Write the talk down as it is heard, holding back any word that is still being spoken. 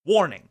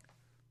Warning.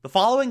 The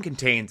following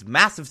contains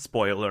massive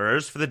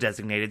spoilers for the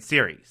designated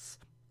series.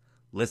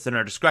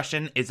 Listener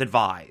discretion is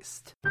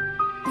advised.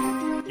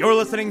 You're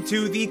listening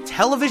to the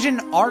Television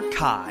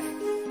Archive,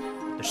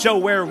 the show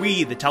where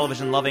we, the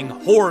television-loving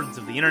hordes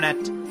of the internet,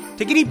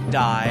 take a deep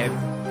dive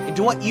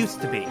into what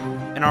used to be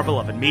in our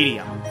beloved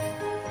medium.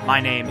 My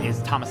name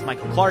is Thomas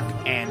Michael Clark,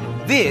 and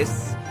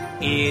this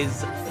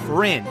is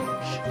Fringe.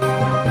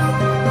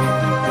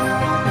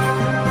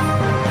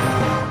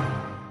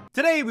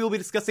 Today we will be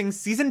discussing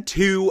Season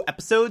 2,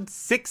 Episode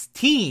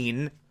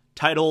 16,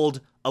 titled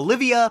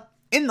Olivia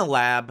in the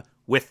Lab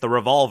with the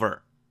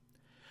Revolver.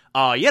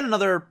 Yet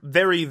another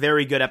very,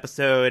 very good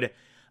episode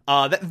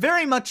that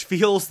very much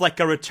feels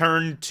like a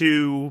return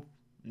to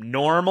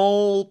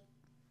normal-ish.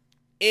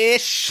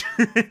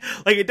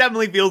 Like, it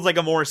definitely feels like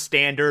a more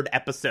standard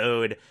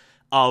episode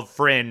of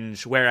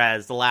Fringe,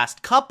 whereas the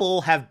last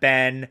couple have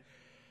been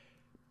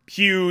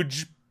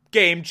huge,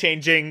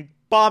 game-changing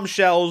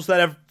bombshells that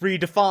have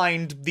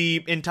redefined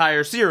the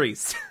entire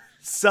series.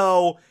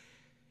 So,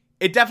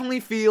 it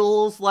definitely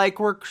feels like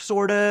we're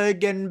sorta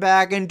getting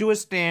back into a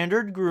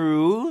standard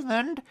groove,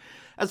 and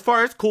as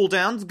far as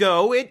cooldowns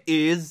go, it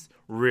is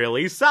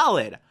really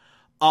solid.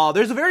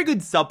 There's a very good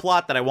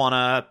subplot that I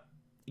wanna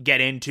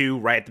get into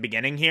right at the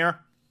beginning here,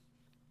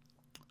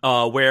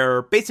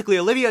 where basically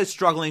Olivia is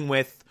struggling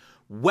with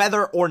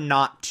whether or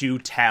not to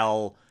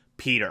tell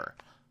Peter.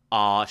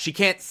 She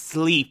can't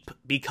sleep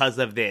because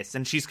of this,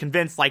 and she's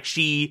convinced, like,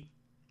 she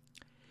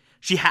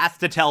has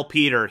to tell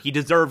Peter. He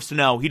deserves to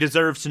know. He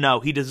deserves to know.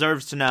 He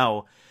deserves to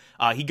know.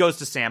 He goes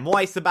to Sam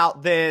Weiss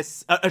about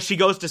this. She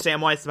goes to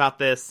Sam Weiss about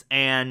this,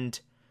 and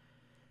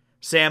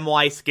Sam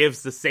Weiss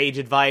gives the sage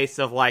advice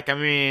of, like, I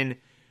mean,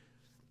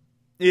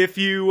 if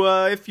you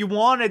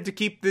wanted to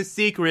keep this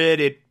secret,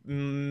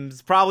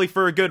 it's probably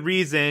for a good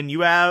reason.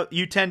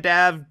 You tend to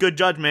have good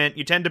judgment.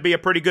 You tend to be a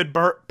pretty good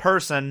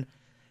person.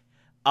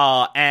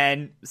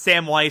 And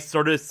Sam Weiss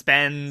sort of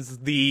spends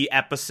the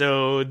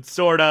episode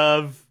sort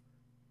of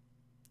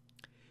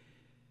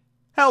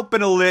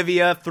helping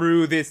Olivia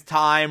through this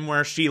time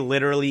where she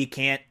literally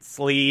can't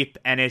sleep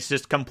and it's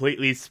just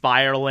completely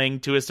spiraling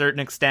to a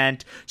certain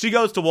extent. She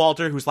goes to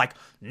Walter, who's like,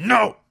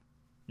 no,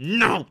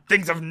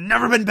 things have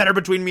never been better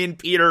between me and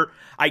Peter.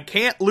 I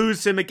can't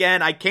lose him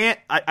again. I can't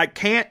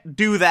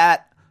do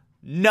that.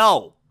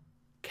 No.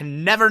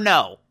 Can never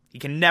know. He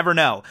can never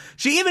know.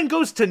 She even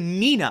goes to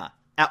Nina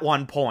at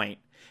one point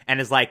and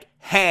is like,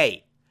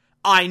 hey,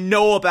 I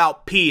know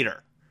about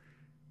Peter.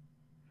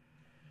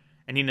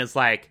 And Nina's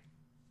like,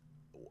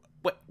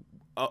 what?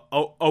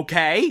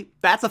 Okay,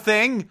 that's a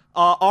thing.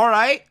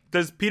 Alright,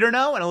 does Peter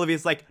know? And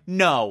Olivia's like,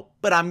 no,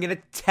 but I'm gonna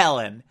tell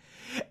him.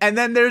 And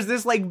then there's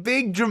this, like,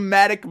 big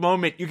dramatic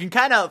moment. You can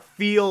kind of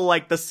feel,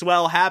 like, the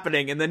swell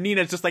happening, and then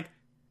Nina's just like,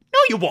 no,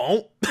 you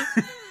won't.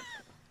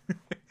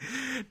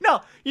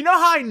 No, you know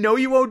how I know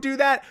you won't do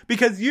that?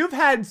 Because you've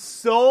had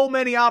so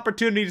many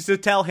opportunities to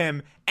tell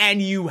him,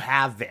 and you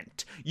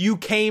haven't. You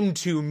came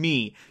to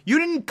me. You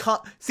didn't come...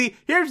 See,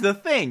 here's the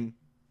thing.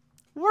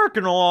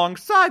 Working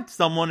alongside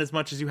someone as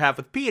much as you have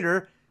with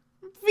Peter,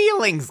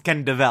 feelings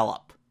can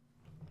develop.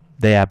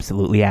 They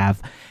absolutely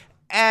have.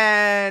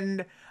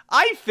 And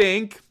I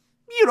think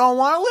you don't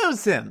want to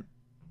lose him.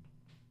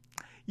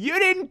 You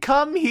didn't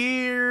come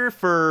here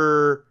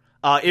for...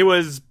 it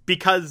was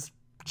because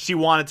she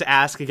wanted to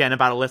ask again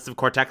about a list of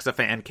Cortexa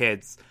fan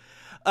kids.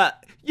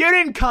 You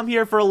didn't come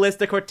here for a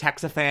list of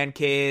Cortexa fan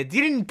kids.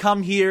 You didn't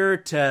come here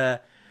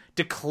to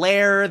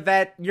declare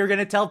that you're going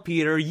to tell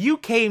Peter. You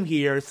came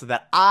here so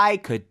that I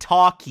could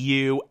talk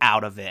you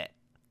out of it.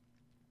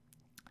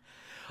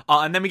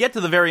 And then we get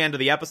to the very end of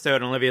the episode,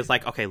 and Olivia's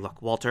like, okay,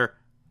 look, Walter,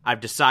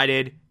 I've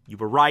decided you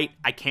were right.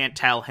 I can't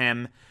tell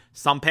him.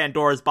 Some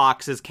Pandora's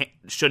boxes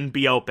shouldn't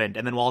be opened.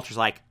 And then Walter's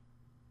like,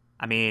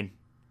 I mean,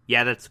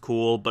 yeah, that's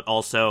cool, but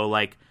also,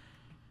 like,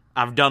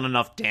 I've done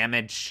enough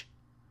damage.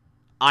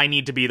 I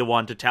need to be the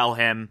one to tell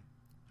him.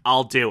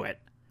 I'll do it.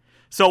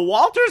 So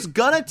Walter's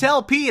gonna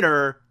tell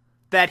Peter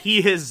that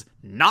he is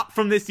not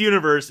from this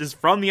universe, is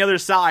from the other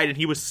side, and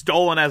he was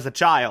stolen as a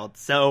child.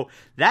 So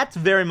that's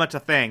very much a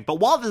thing. But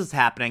while this is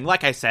happening,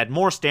 like I said,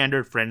 more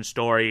standard Fringe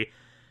story.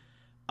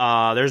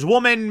 There's a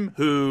woman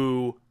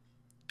who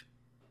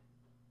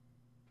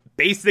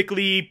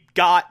basically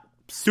got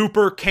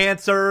super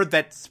cancer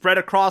that spread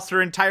across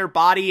her entire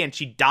body, and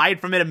she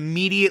died from it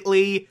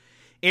immediately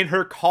in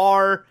her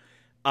car.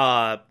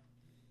 They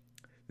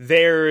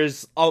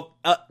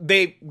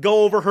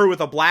go over her with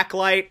a black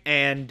light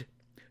and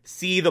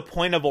see the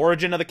point of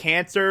origin of the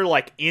cancer,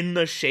 like, in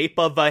the shape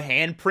of a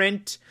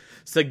handprint,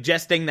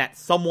 suggesting that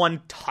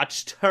someone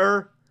touched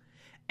her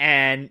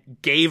and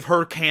gave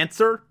her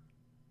cancer.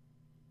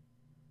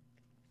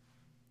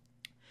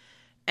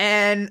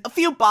 And a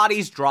few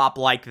bodies drop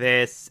like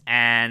this,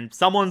 and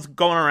someone's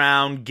going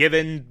around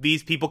giving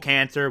these people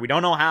cancer. We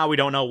don't know how, we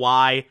don't know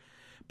why.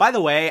 By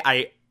the way,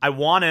 I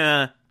want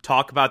to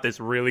talk about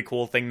this really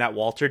cool thing that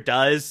Walter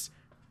does,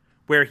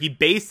 where he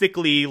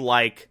basically,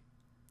 like,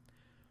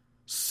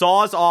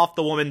 saws off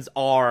the woman's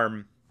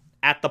arm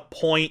at the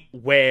point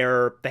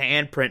where the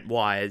handprint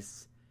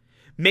was,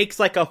 makes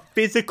like a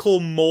physical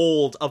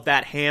mold of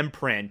that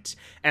handprint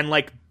and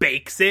like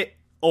bakes it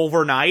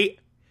overnight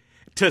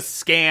to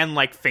scan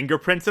like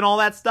fingerprints and all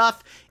that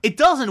stuff. It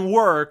doesn't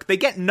work. They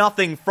get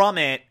nothing from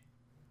it.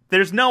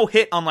 There's no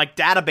hit on like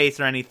database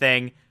or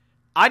anything.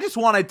 I just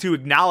wanted to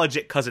acknowledge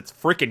it because it's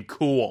freaking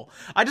cool.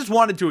 I just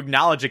wanted to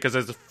acknowledge it because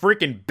it's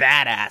freaking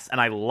badass,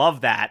 and I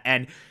love that.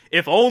 And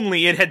if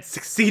only it had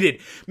succeeded.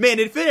 Man,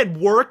 if it had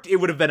worked, it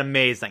would have been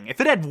amazing. If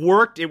it had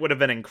worked, it would have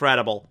been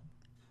incredible.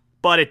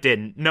 But it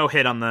didn't. No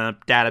hit on the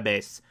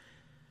database.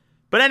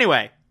 But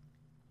anyway,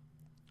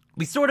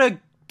 we sort of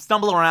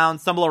stumble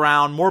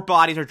around, more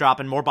bodies are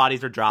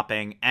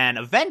dropping, and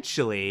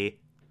eventually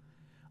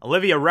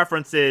Olivia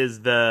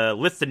references the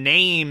list of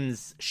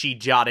names she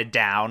jotted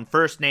down,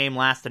 first name,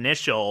 last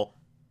initial,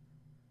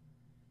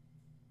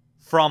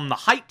 from the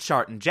height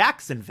chart in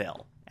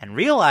Jacksonville, and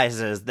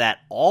realizes that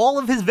all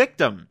of his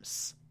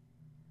victims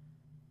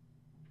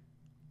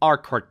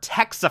are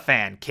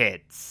Cortexiphan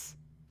kids.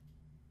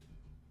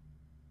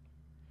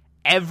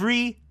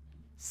 Every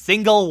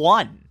single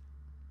one.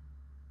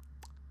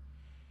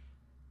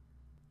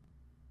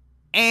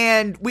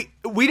 And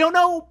we don't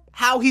know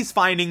how he's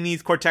finding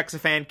these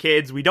Cortexiphan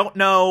kids. We don't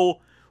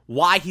know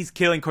why he's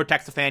killing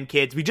Cortexiphan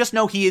kids. We just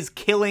know he is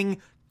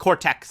killing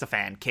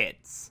Cortexiphan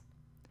kids.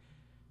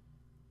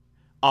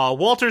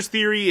 Walter's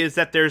theory is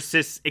that there's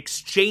this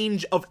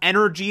exchange of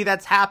energy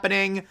that's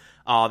happening,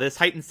 this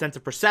heightened sense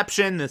of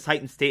perception, this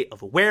heightened state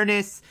of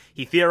awareness.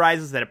 He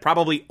theorizes that it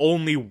probably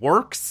only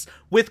works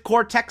with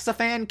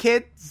Cortexiphan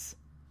kids.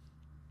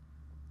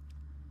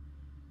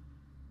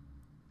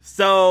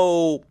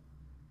 So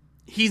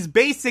he's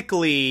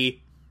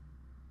basically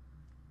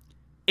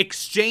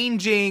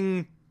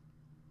exchanging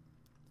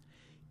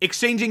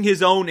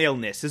his own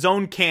illness, his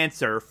own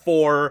cancer,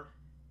 for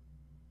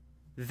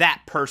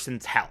that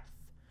person's health.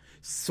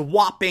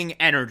 Swapping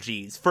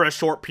energies for a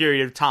short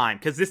period of time.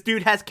 Because this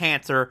dude has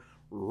cancer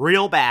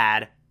real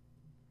bad.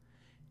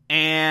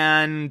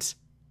 And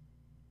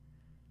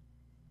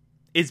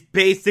is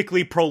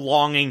basically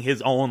prolonging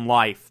his own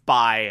life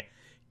by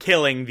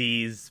killing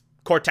these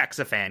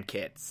Cortexiphan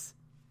kids.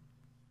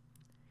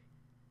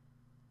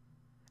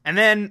 And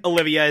then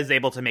Olivia is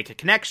able to make a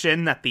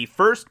connection that the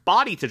first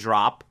body to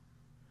drop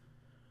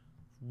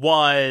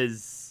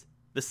was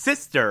the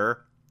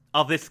sister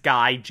of this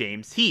guy,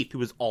 James Heath, who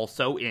was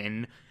also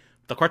in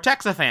the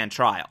Cortexiphan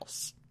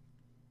trials.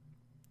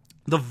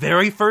 The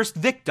very first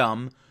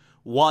victim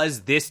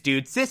was this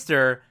dude's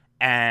sister,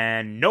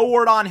 and no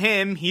word on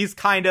him. He's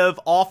kind of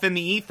off in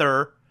the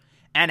ether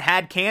and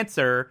had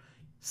cancer.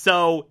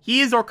 So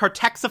he is a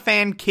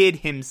Cortexiphan kid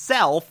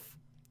himself,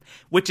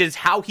 which is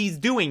how he's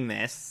doing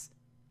this.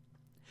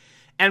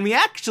 And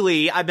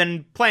I've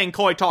been playing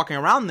coy talking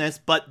around this,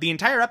 but the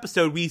entire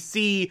episode we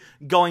see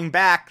going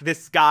back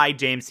this guy,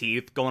 James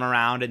Heath, going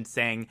around and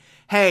saying,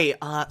 hey,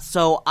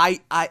 so I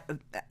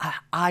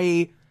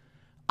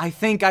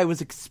think I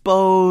was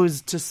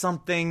exposed to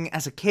something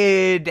as a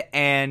kid,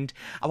 and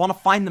I want to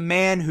find the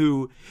man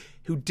who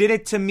did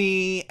it to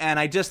me, and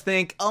I just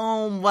think,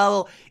 oh,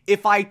 well,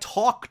 if I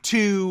talk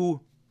to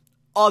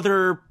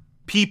other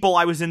people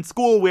I was in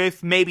school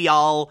with, maybe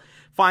I'll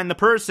find the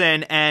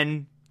person.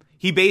 And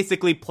he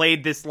basically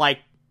played this, like,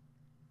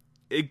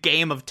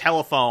 game of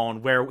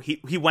telephone where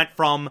he went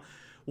from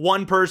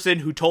one person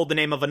who told the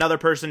name of another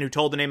person, who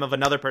told the name of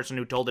another person,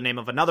 who told the name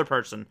of another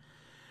person,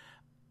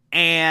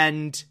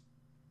 and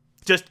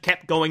just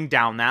kept going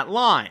down that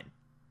line.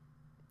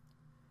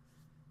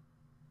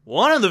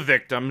 One of the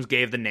victims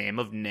gave the name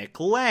of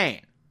Nick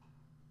Lane,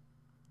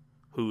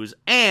 whose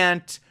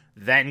aunt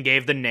then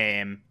gave the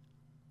name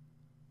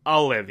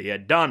Olivia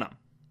Dunham.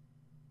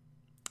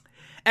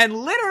 And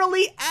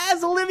literally,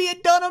 as Olivia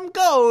Dunham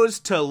goes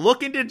to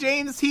look into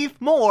James Heath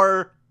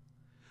more,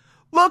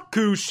 look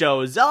who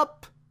shows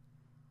up.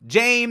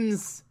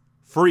 James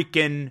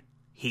freaking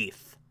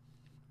Heath.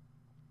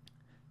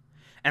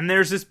 And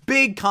there's this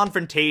big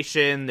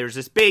confrontation, there's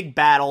this big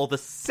battle. The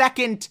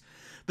second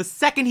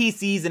he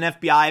sees an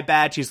FBI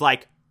badge, he's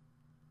like,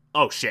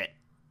 oh shit.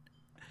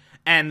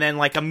 And then,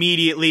 like,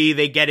 immediately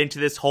they get into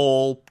this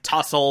whole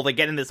tussle, they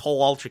get in this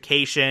whole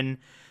altercation.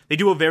 They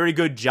do a very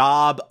good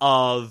job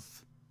of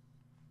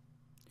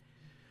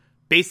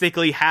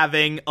basically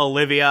having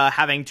Olivia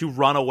having to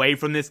run away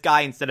from this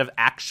guy instead of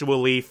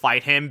actually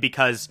fight him,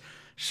 because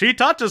she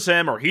touches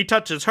him or he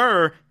touches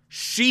her,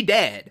 she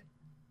dead.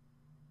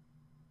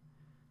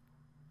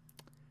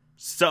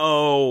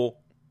 So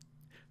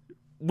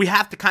we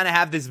have to kind of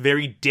have this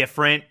very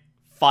different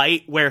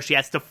fight where she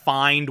has to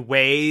find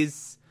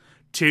ways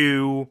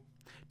to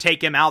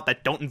take him out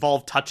that don't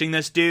involve touching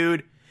this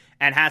dude,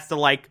 and has to,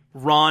 like,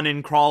 run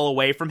and crawl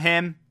away from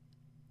him.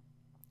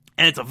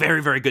 And it's a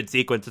very, very good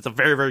sequence. It's a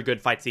very, very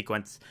good fight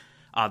sequence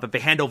that they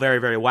handle very,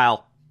 very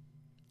well.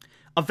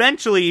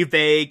 Eventually,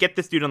 they get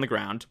this dude on the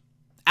ground.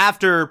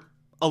 After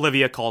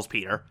Olivia calls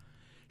Peter,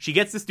 she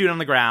gets this dude on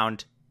the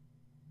ground,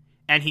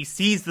 and he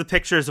sees the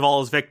pictures of all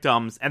his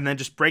victims, and then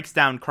just breaks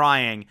down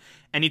crying.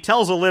 And he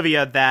tells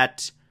Olivia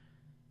that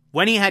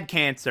when he had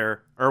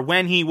cancer, or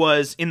when he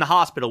was in the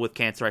hospital with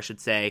cancer, I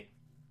should say,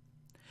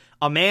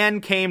 a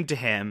man came to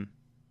him,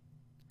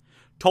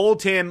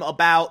 told him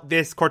about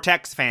this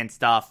Cortexiphan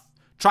stuff,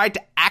 tried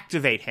to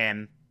activate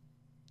him,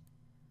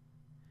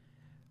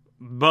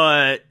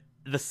 but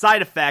the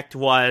side effect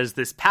was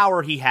this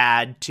power he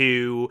had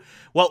to,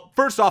 well,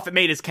 first off, it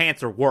made his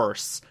cancer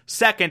worse.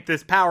 Second,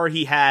 this power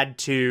he had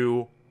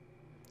to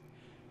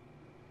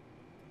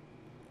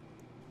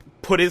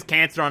put his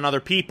cancer on other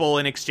people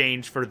in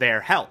exchange for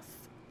their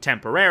health,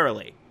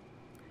 temporarily.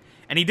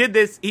 And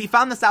he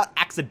found this out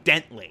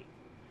accidentally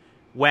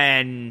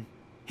when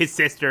his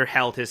sister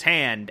held his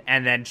hand,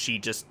 and then she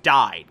just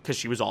died, because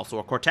she was also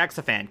a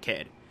Cortexiphan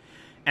kid.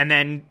 And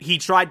then he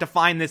tried to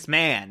find this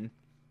man,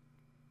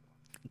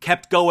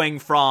 kept going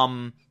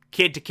from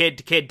kid to kid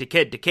to kid to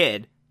kid to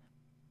kid,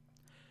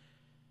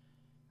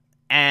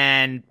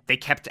 and they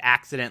kept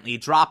accidentally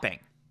dropping.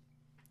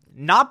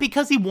 Not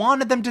because he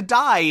wanted them to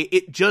die,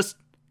 it just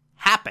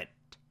happened.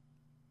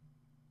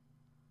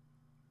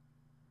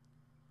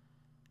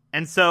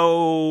 And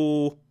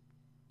so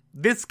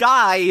this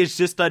guy is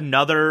just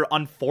another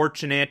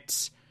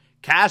unfortunate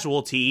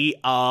casualty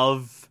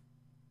of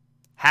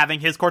having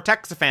his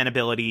Cortexiphan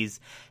abilities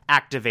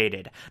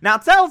activated. Now,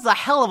 it sounds a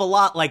hell of a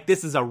lot like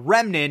this is a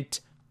remnant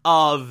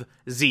of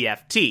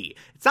ZFT.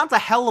 It sounds a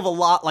hell of a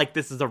lot like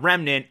this is a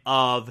remnant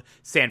of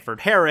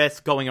Sanford Harris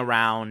going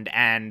around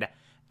and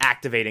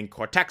activating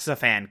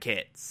Cortexiphan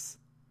kids.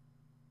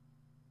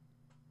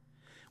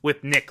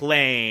 With Nick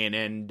Lane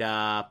and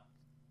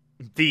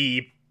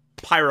the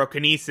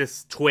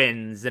Pyrokinesis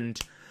twins and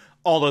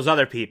all those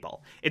other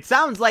people. It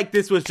sounds like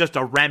this was just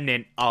a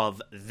remnant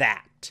of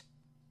that.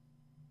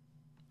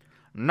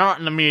 Not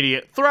an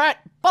immediate threat,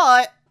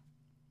 but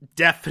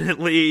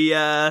definitely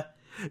a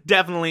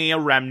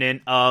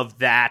remnant of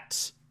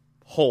that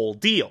whole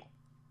deal.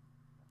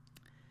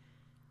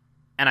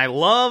 And I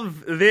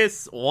love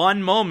this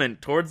one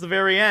moment towards the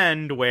very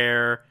end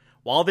where,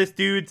 while this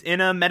dude's in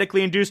a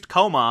medically induced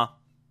coma,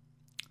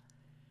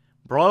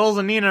 Broyles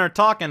and Nina are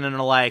talking and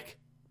are like,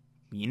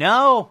 you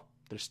know,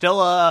 there's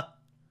still a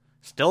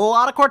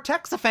lot of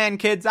Cortexiphan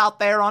kids out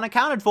there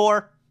unaccounted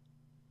for.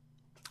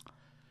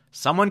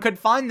 Someone could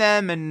find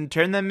them and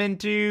turn them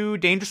into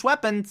dangerous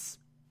weapons.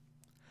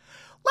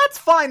 Let's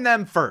find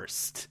them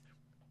first.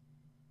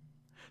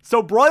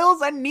 So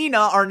Broyles and Nina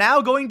are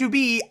now going to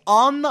be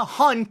on the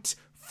hunt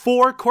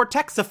for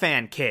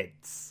Cortexiphan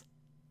kids.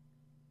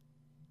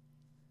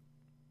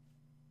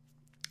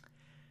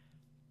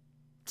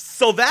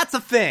 So that's a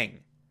thing.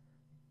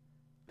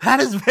 That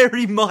is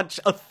very much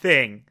a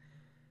thing.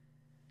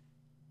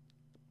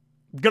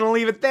 Gonna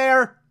leave it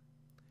there.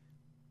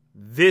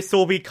 This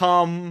will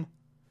become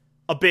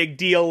a big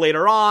deal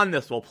later on.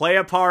 This will play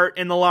a part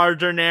in the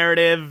larger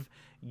narrative.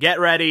 Get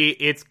ready.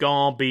 It's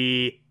gonna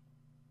be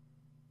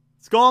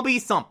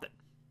something.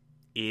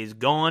 It's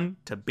going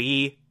to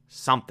be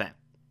something.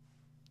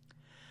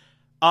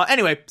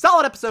 Anyway,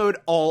 solid episode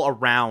all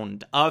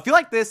around. If you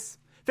like this,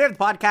 favorite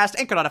the podcast,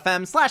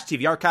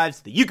 anchor.fm/TV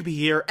archives, that you could be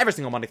here every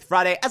single Monday through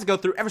Friday as I go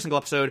through every single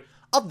episode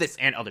of this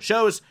and other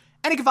shows.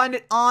 And you can find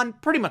it on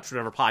pretty much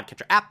whatever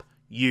podcatcher app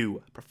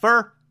you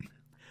prefer.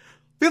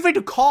 Feel free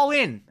to call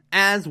in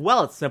as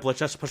well. It's simple as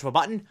just to push a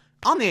button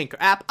on the Anchor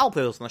app. I'll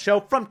play those on the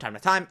show from time to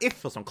time if you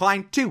feel so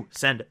inclined to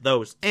send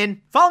those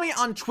in. Follow me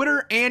on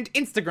Twitter and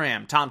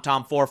Instagram,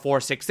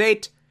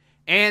 TomTom4468,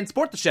 and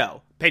support the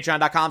show,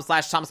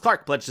 patreon.com/Thomas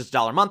Clark. Pledge just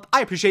 $1 a month.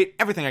 I appreciate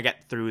everything I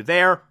get through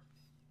there.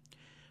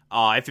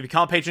 If you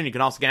become a patron, you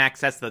can also get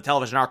access to the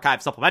Television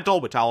Archive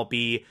Supplemental, which I'll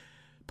be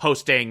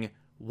posting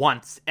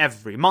once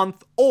every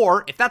month.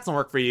 Or, if that's not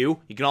work for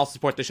you, you can also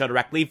support the show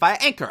directly via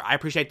Anchor. I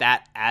appreciate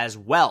that as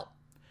well.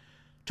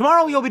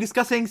 Tomorrow, we'll be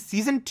discussing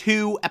Season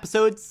 2,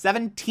 Episode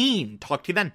 17. Talk to you then.